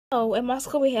Oh, at my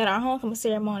school we had our homecoming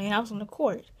ceremony and I was on the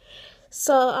court.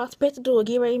 So I was supposed to do a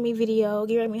get ready me video,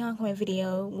 get ready me homecoming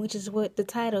video, which is what the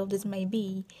title of this may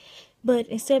be. But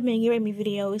instead of being a get ready me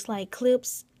video, it's like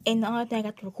clips, and the only thing I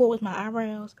got to record was my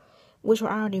eyebrows, which were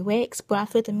already waxed, but I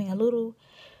filled them in a little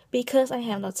because I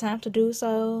have no time to do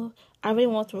so. I really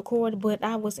want to record, but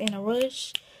I was in a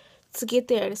rush to get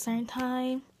there at the same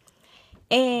time.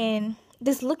 And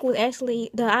this look was actually,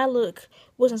 the eye look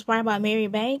was inspired by Mary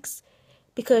Banks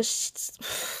because,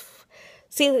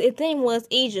 see, the thing was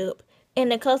Egypt. And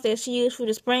the colors that she used for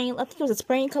the spring, I think it was a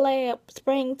spring collab,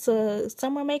 spring to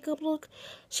summer makeup look.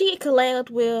 She collabed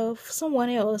with someone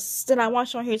else that I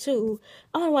watched on here too.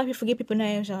 I don't know why people forget people's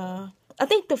names, y'all. I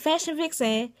think the Fashion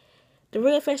Vixen, the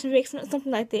real Fashion Vixen,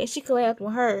 something like that. She collabed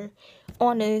with her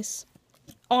on this,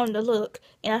 on the look.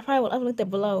 And I probably will link that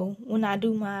below when I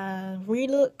do my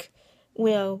relook.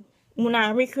 Well, when I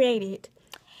recreate it.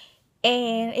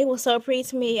 And it was so pretty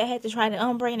to me. I had to try the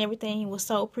ombre and everything. It was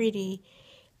so pretty.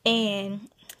 And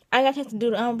I got a chance to do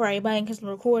the ombre, but I didn't get to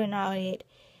record and all that.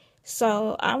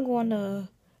 So I'm going to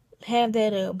have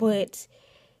that up. But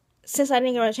since I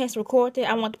didn't get a chance to record it,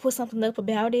 I want to put something up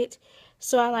about it.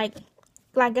 So I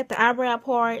got the eyebrow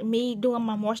part, me doing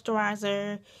my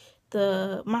moisturizer,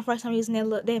 my first time using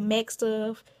that MAC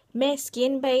stuff, MAC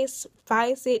skin base,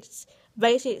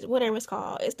 Visage, whatever it's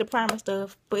called. It's the primer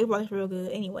stuff, but it works real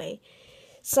good anyway.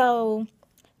 So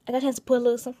I got a chance to put a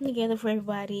little something together for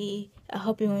everybody. I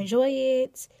hope you enjoy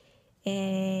it.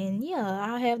 And yeah,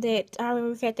 I'll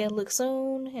recreate that look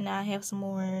soon, and I'll have some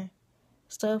more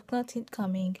content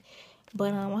coming.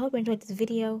 But I hope you enjoyed this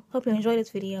video.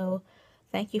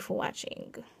 Thank you for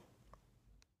watching.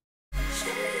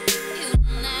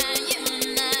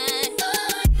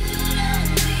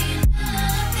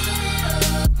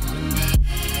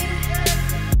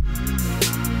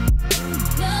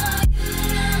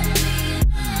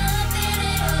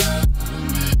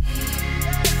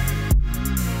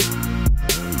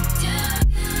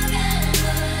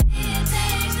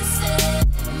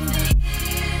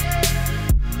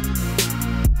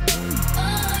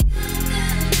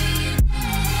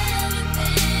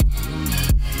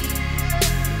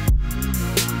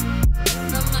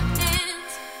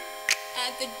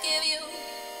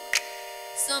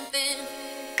 Something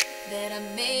that I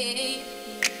made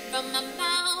from my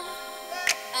mouth.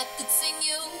 I could sing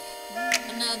you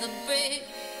another brick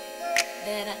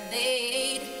that I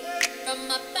laid from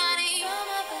my body.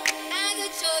 I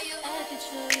could show you a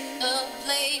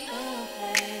place.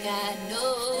 God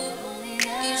knows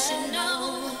you should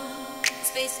know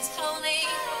space is holy.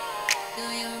 Do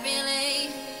you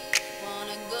really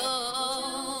wanna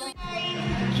go?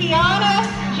 Kiana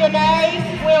Janae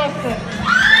Wilson.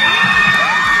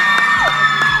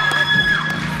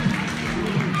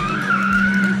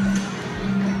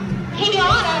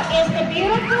 Kiana is the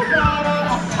beautiful daughter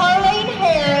of Colleen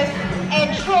Harris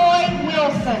and Troy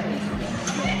Wilson.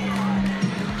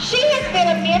 She has been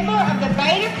a member of the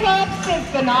Beta Club since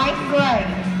the 9th grade.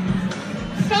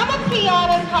 Some of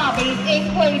Kiana's hobbies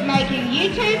include making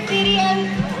YouTube videos,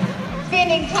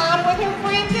 spending time with her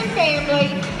friends and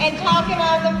family, and talking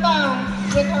on the phone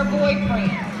with her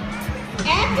boyfriend.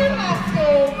 After high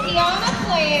school, Kiana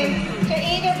plans to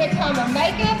either become a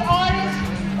makeup artist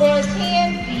or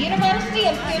attend the University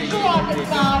of Central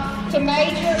Arkansas to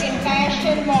major in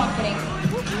fashion marketing.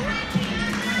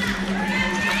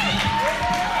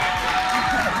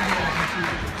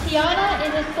 Kiana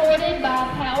is escorted by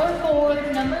power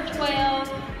forward number 12,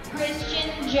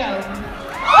 Christian Joe.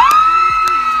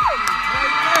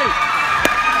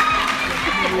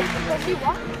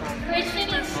 Christian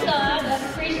is son of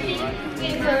Christy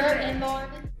Whitaker and Marvin.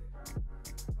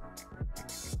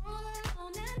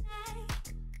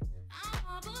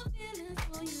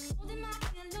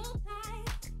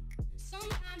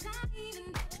 Sometimes I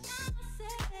even myself,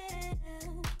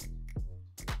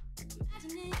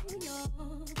 imagining your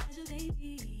pleasure,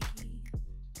 baby.